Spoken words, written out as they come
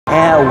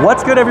And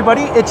what's good,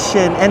 everybody? It's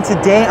Shin, and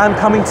today I'm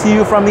coming to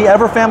you from the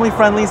ever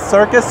family-friendly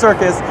Circus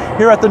Circus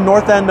here at the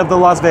north end of the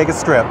Las Vegas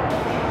Strip.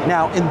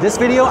 Now, in this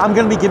video, I'm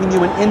going to be giving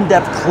you an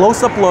in-depth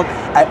close-up look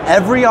at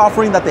every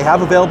offering that they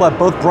have available at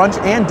both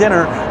brunch and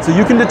dinner, so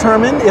you can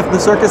determine if the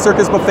Circus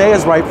Circus Buffet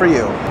is right for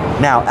you.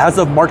 Now, as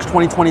of March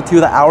 2022,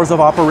 the hours of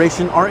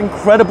operation are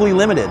incredibly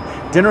limited.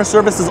 Dinner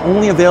service is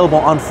only available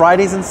on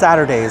Fridays and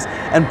Saturdays,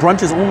 and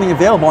brunch is only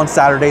available on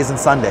Saturdays and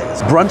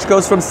Sundays. Brunch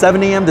goes from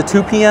 7 a.m. to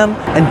 2 p.m.,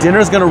 and dinner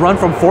is going to run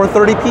from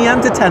 4:30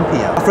 p.m. to 10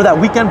 p.m. For that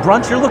weekend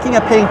brunch, you're looking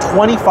at paying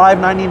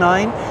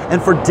 $25.99,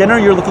 and for dinner,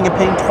 you're looking at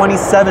paying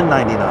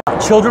 $27.99.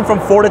 Children from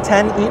 4 to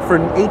 10 eat for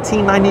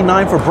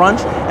 $18.99 for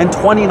brunch and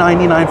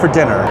 $20.99 for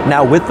dinner.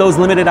 Now, with those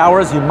limited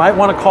hours, you might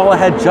want to call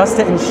ahead just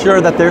to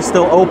ensure that they're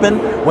still open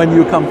when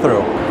you come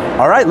through.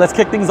 All right, let's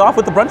kick things off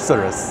with the brunch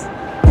service.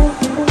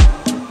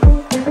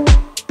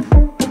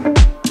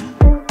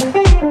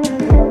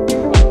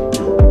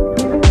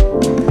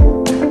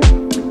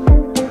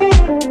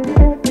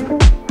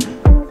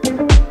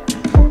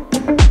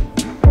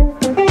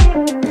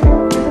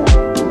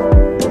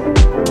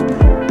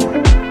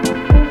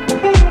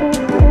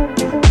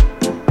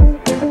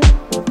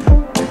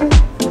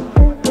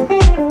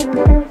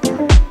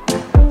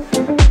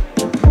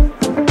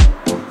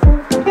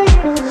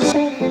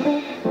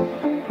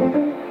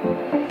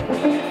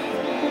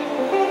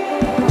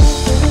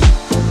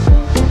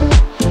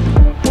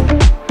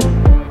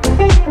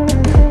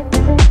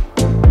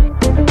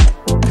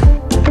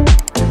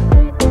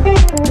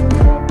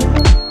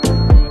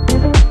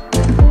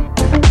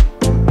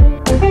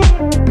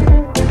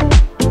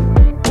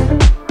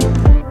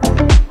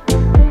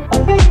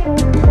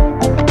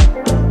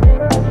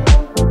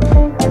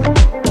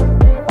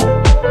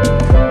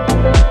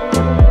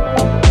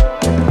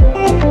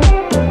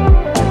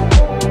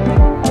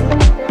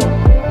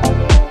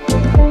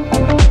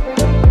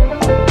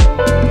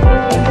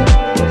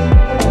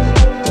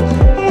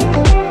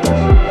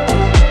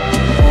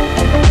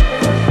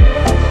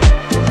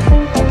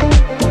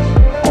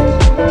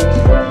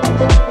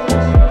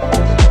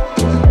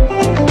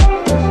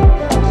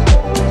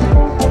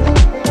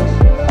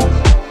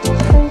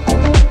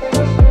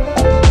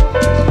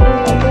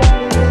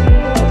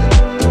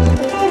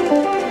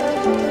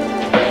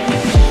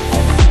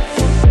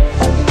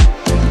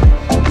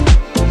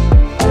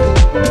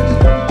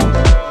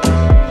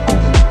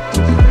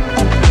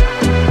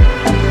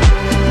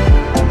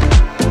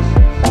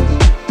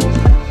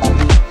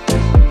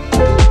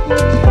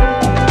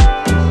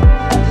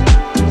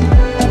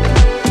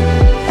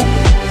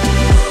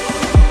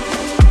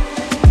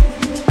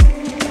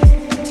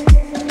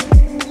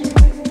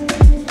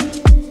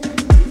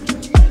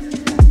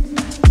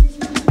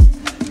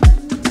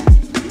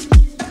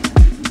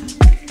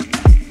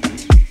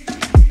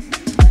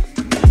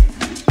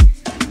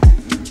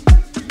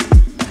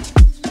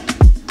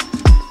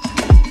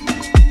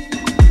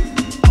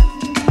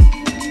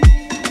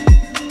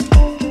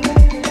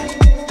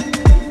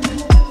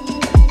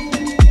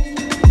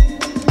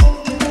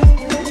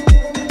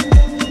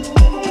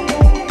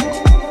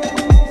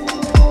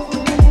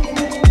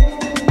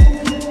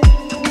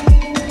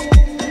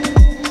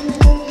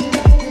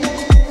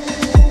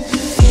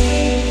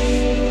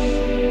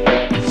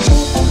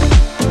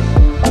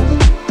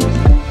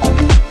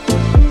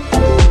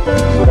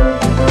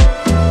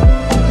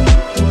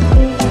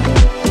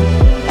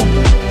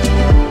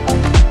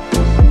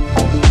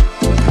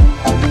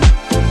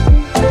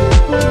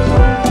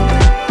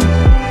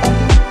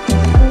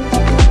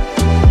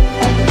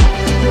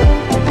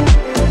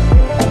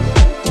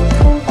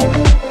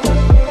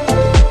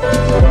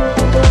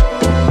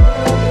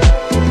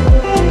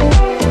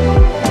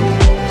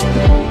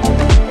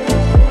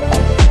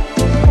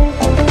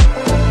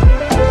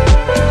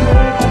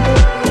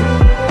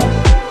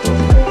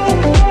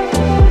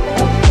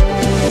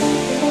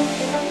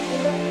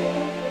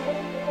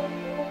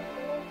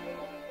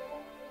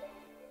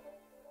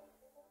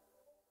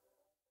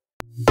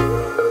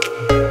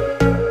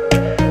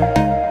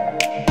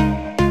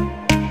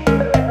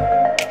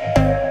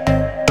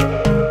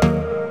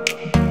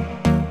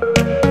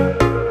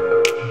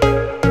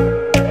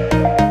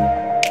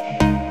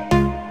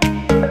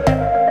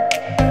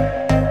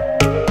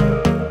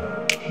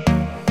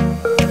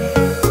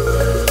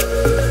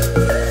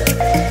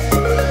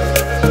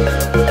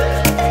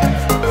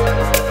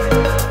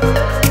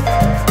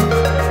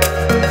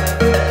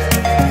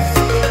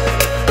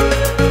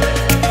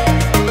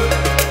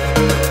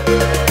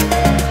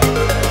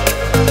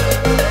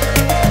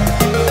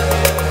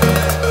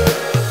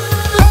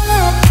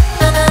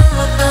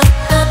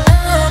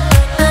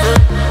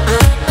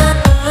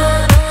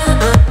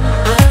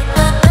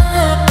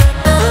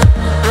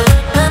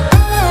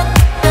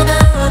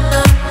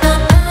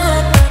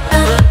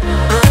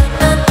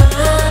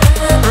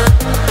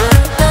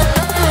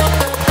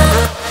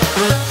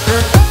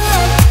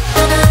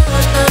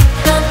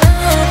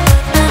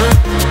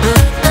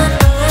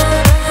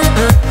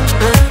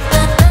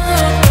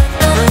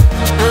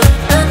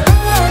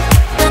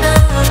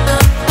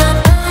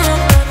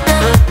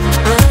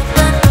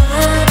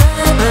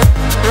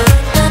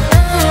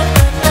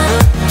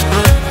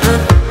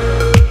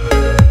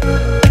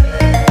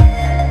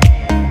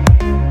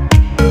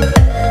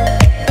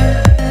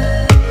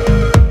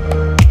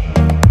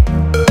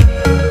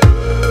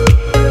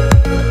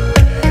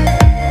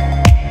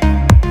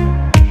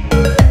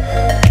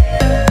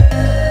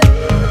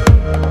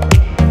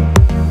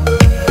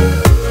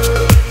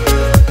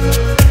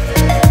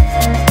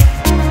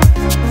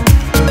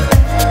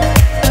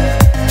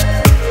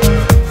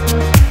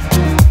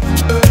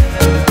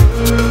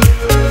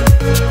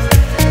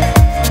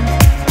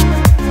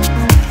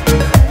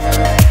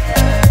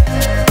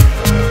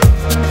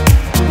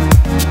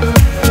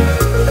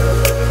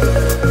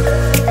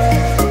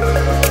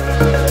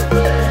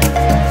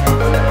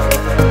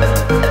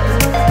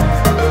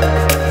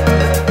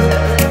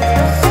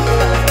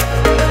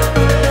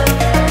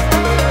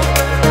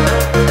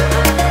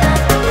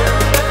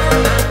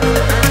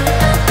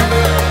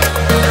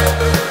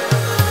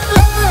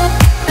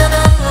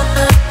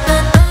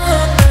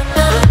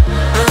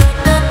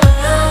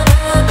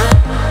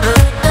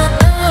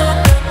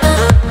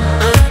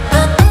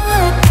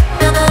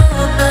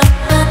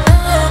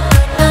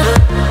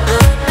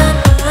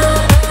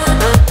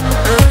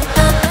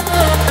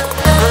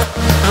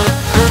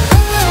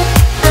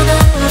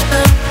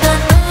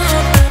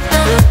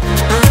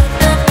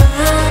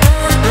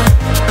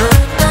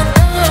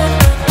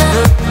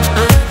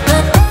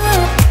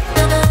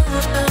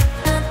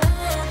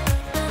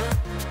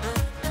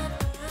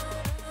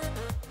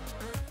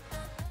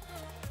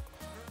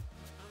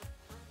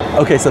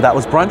 Okay, so that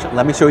was brunch.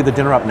 Let me show you the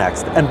dinner up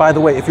next. And by the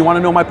way, if you want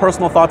to know my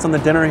personal thoughts on the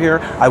dinner here,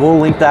 I will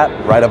link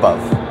that right above.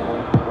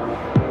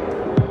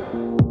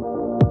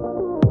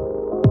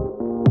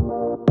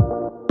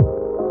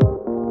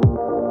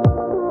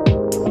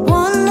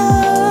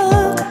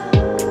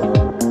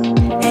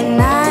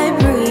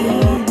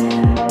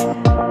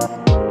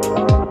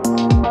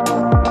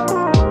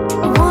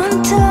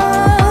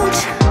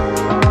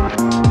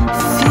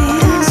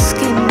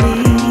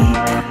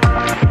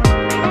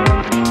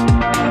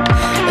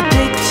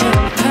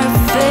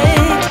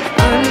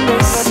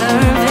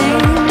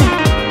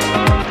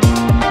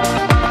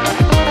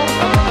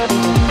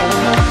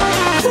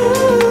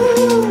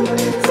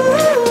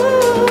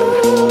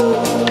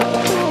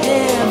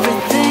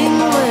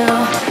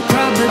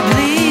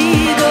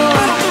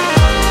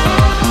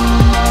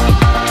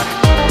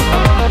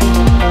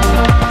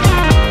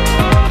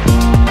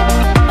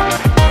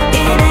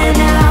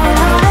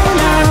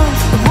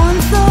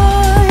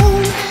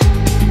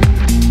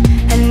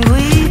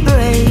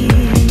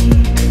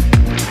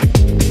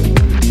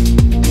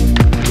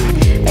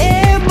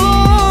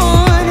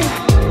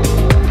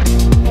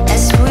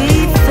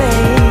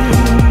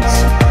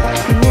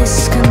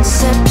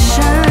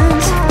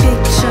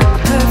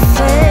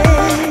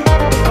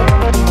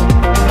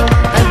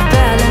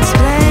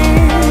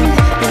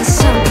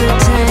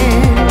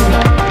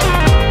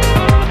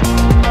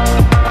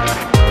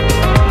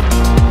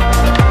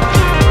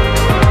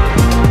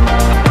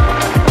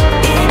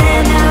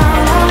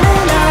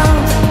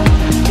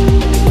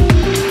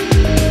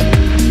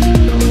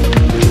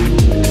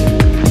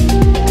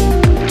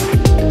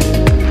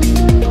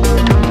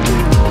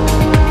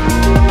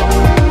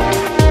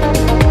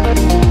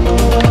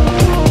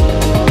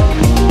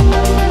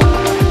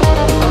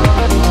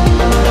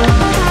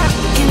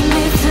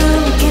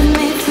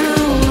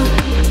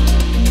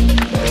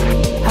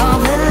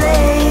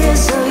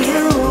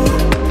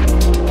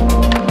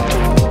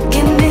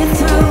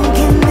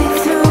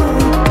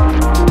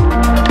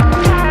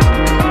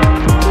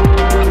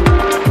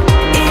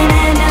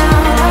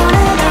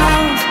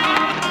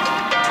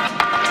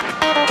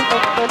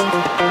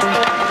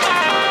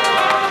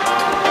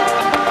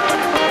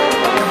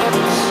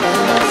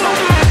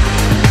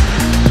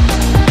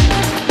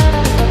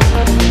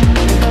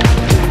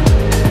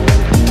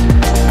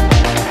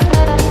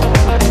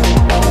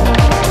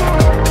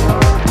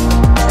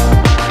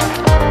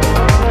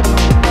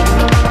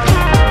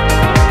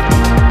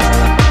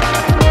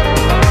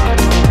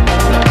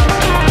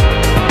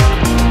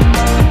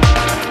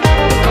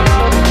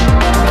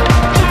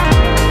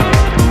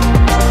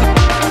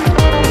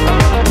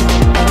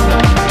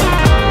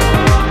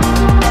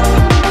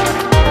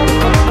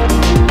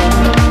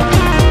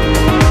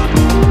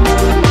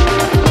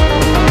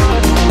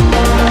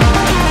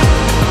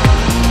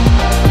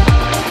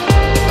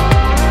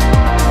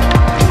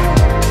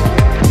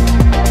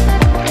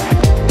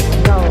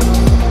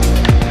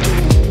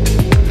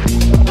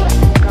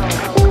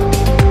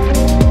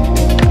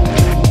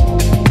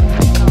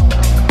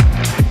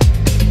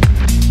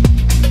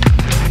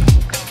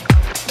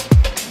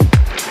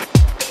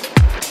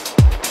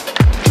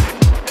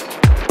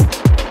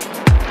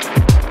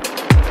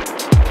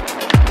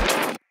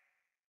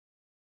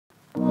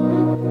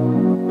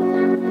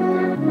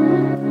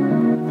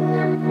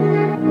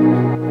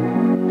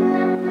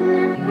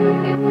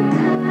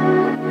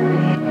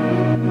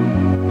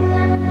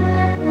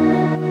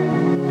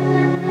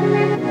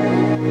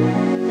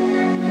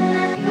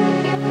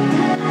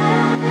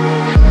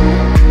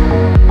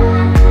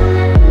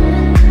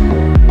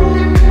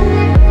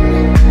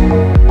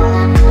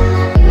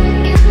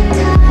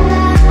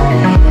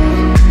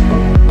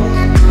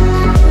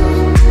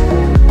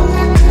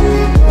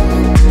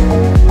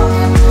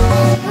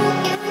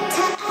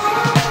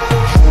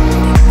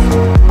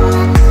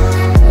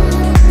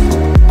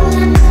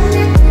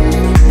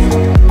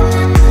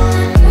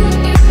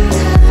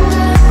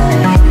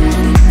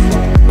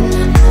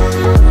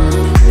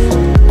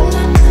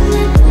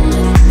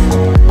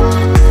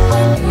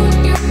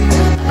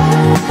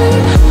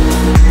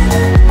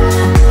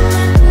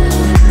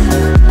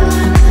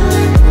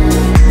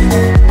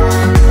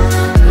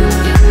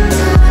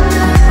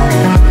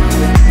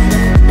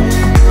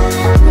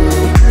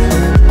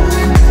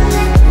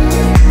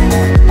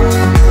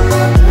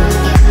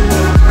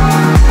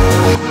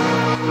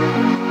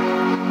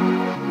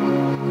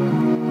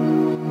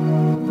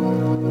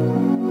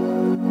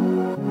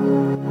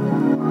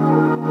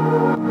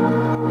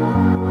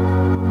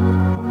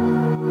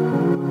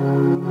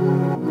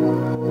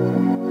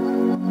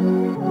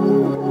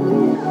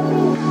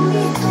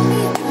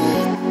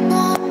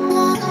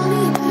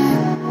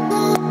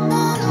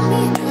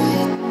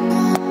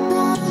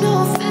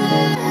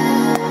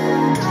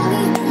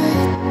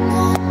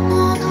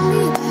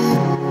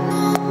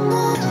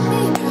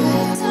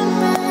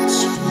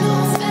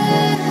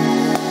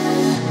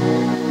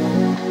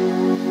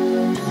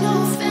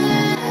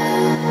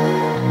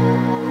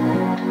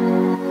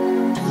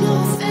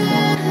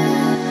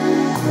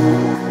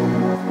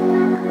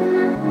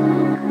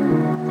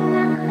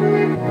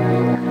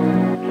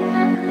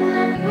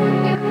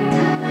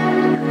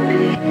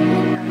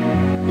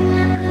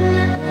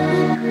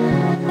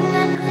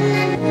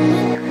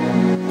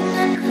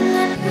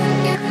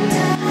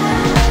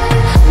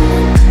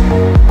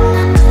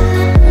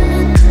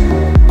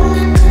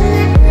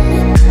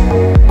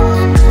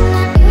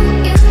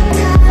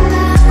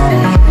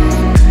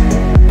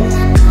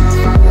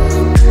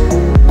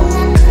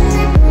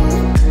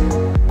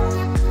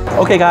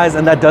 Okay guys,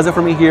 and that does it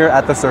for me here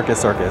at the Circus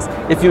Circus.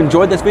 If you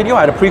enjoyed this video,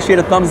 I'd appreciate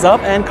a thumbs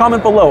up and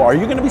comment below. Are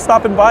you gonna be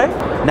stopping by?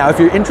 Now, if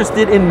you're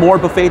interested in more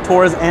buffet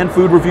tours and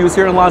food reviews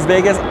here in Las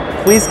Vegas,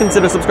 please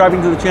consider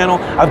subscribing to the channel.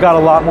 I've got a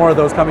lot more of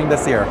those coming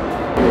this year.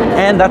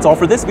 And that's all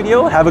for this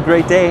video. Have a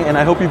great day, and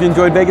I hope you've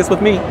enjoyed Vegas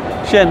with me,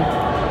 Shin.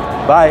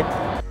 Bye.